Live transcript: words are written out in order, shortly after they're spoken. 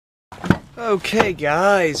Okay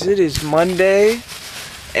guys, it is Monday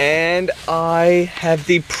and I have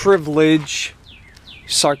the privilege,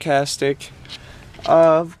 sarcastic,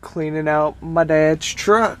 of cleaning out my dad's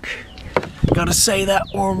truck. Gotta say that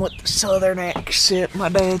one with the southern accent, my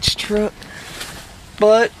dad's truck.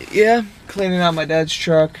 But yeah, cleaning out my dad's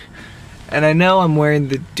truck. And I know I'm wearing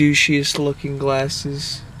the douchiest looking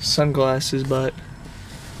sunglasses, but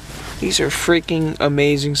these are freaking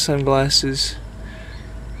amazing sunglasses.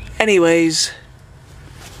 Anyways,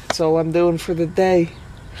 that's all I'm doing for the day.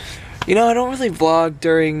 You know, I don't really vlog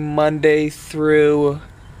during Monday through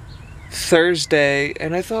Thursday,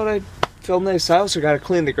 and I thought I'd film this. I also gotta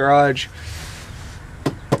clean the garage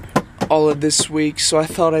all of this week, so I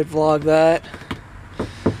thought I'd vlog that.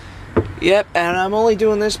 Yep, and I'm only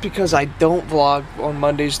doing this because I don't vlog on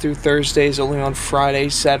Mondays through Thursdays, only on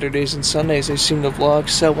Fridays, Saturdays, and Sundays I seem to vlog,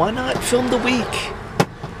 so why not film the week?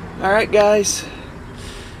 Alright guys,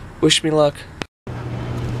 wish me luck.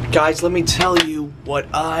 Guys, let me tell you what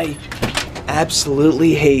I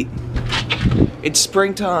absolutely hate. It's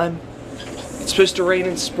springtime, it's supposed to rain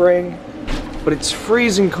in spring, but it's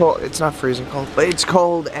freezing cold. It's not freezing cold, but it's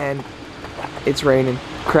cold and it's raining.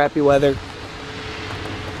 Crappy weather.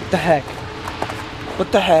 What the heck?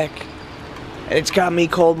 What the heck? And it's got me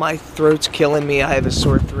cold, my throat's killing me, I have a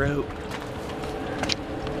sore throat.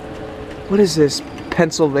 What is this,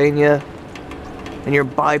 Pennsylvania? And your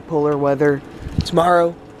bipolar weather.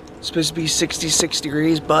 Tomorrow, it's supposed to be 66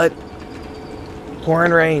 degrees, but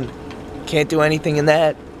pouring rain. Can't do anything in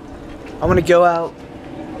that. I'm gonna go out,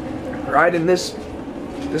 riding this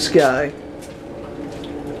guy.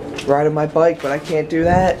 Riding my bike, but I can't do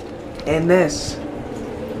that. And this.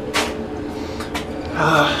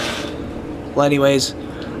 Well, anyways,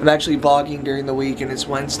 I'm actually vlogging during the week and it's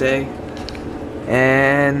Wednesday.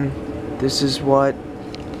 And this is what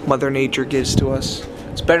Mother Nature gives to us.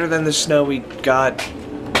 It's better than the snow we got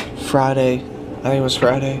Friday. I think it was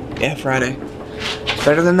Friday. Yeah, Friday. It's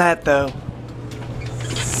better than that though.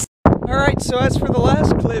 Alright, so as for the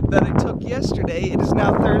last clip that I took yesterday, it is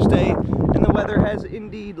now Thursday and the weather has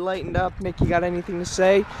indeed lightened up. Nick, you got anything to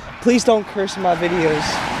say? Please don't curse in my videos.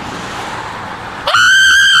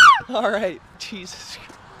 Alright, Jesus.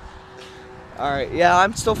 Alright, yeah,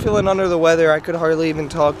 I'm still feeling under the weather. I could hardly even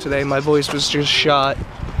talk today. My voice was just shot.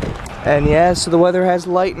 And yeah, so the weather has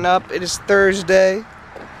lightened up. It is Thursday.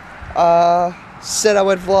 Said I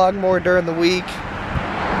would vlog more during the week.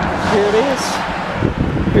 Here it is.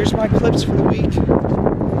 Here's my clips for the week.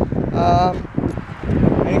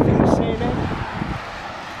 Anything to say, Nick?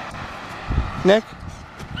 Nick?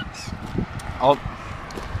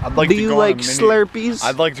 I'd like Do to you go like on a mini, Slurpees?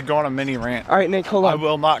 I'd like to go on a mini rant. Alright, Nick, hold on. I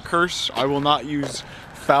will not curse. I will not use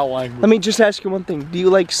foul language. Let me just ask you one thing. Do you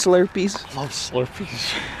like Slurpees? I love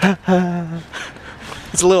Slurpees.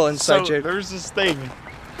 It's a little inside So joke. there's this thing.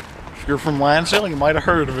 If you're from Lansdale, you might have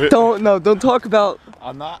heard of it. Don't talk about.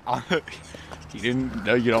 I'm not. You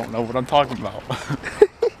don't know what I'm talking about.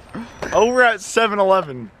 Over at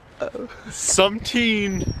 7-Eleven, some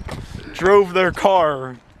teen drove their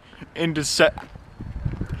car into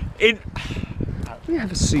We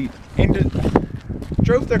have a seat.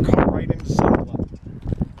 Drove their car right into 7-Eleven.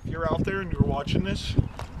 If you're out there and you're watching this,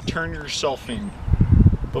 turn yourself in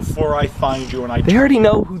before I find you and I. They already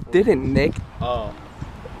know who did it, Nick.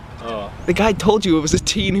 The guy told you it was a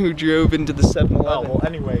teen who drove into the 7-Eleven. Oh, well,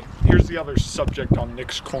 anyway, here's the other subject on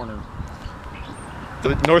Nick's corner.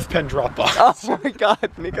 The North Penn drop-off. Oh my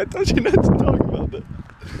God, Nick! I told you not to talk about that.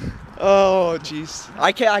 Oh, jeez.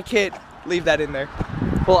 I can't leave that in there.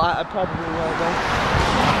 Well, I probably will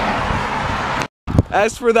though.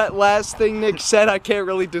 As for that last thing Nick said, I can't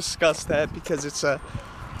really discuss that because it's a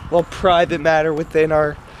private matter within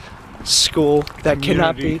our school that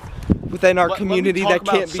cannot be within our community that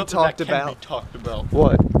can't be talked about.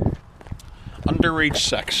 What? Underage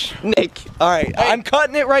sex. Nick, alright, hey. I'm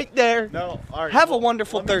cutting it right there. No, alright. Have a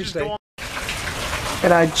wonderful Thursday.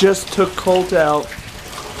 And I just took Colt out.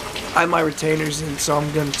 I have my retainers in, so I'm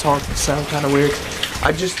gonna talk and sound kind of weird.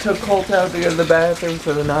 I just took Colt out to go to the bathroom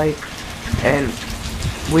for the night, and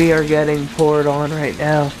we are getting poured on right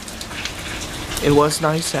now. It was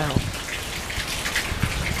nice out.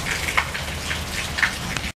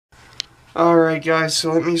 Alright guys,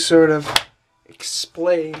 so let me sort of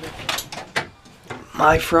explain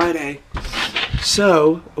my Friday.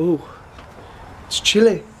 So, ooh, it's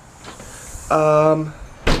chilly.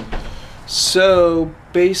 So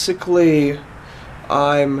basically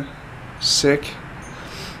I'm sick.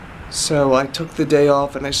 So I took the day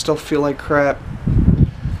off and I still feel like crap.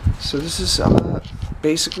 So this is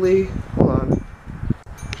basically, hold on.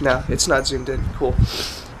 No, it's not zoomed in. Cool.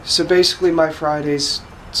 So basically my Fridays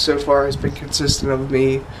so far has been consistent of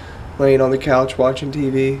me laying on the couch watching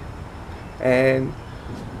TV and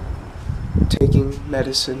taking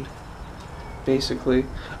medicine, basically.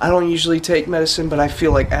 I don't usually take medicine, but I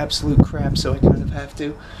feel like absolute crap, so I kind of have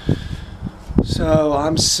to. So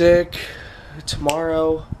I'm sick.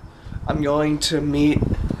 Tomorrow I'm going to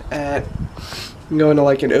I'm going to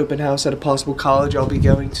like an open house at a possible college I'll be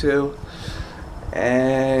going to,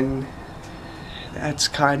 and that's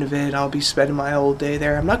kind of it. I'll be spending my whole day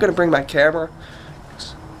there. I'm not going to bring my camera.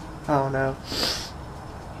 I don't know.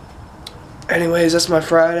 Anyways, that's my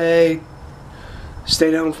Friday.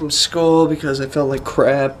 Stayed home from school because I felt like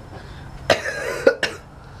crap.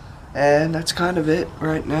 And that's kind of it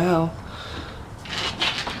right now.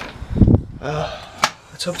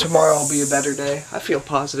 Let's hope tomorrow will be a better day. I feel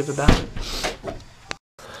positive about it.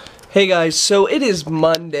 Hey guys, so it is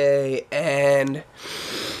Monday and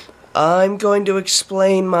I'm going to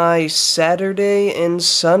explain my Saturday and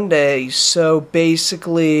Sunday. So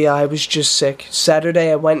basically, I was just sick.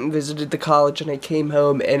 Saturday, I went and visited the college and I came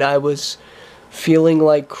home and I was feeling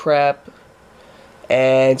like crap.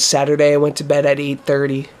 And Saturday, I went to bed at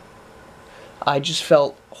 8:30. I just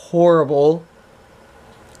felt horrible.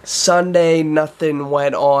 Sunday, nothing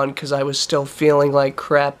went on because I was still feeling like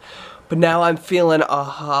crap. But now I'm feeling,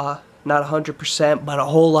 not 100%, but a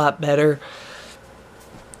whole lot better,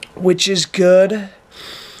 which is good.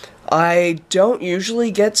 I don't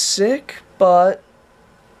usually get sick, but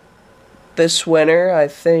this winter I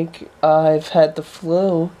think I've had the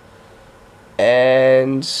flu,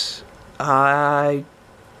 and I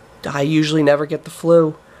usually never get the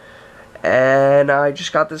flu, and I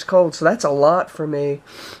just got this cold, so that's a lot for me.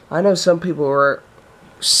 I know some people are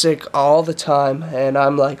sick all the time, and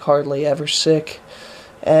I'm like hardly ever sick,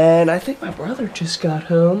 and I think my brother just got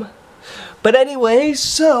home. But anyway,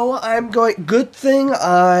 so good thing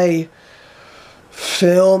I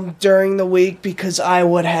filmed during the week because I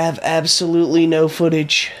would have absolutely no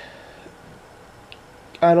footage.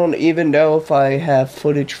 I don't even know if I have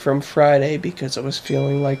footage from Friday because I was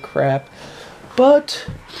feeling like crap. But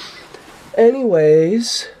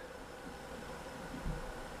anyways,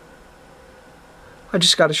 I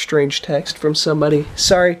just got a strange text from somebody.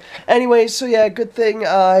 Sorry. Anyways, so yeah, good thing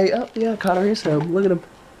oh yeah, Connor is home. Look at him.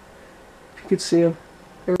 If you could see him.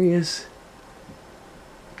 There he is.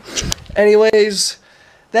 Anyways,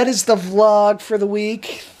 that is the vlog for the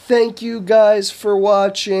week. Thank you guys for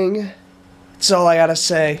watching. That's all I gotta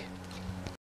say.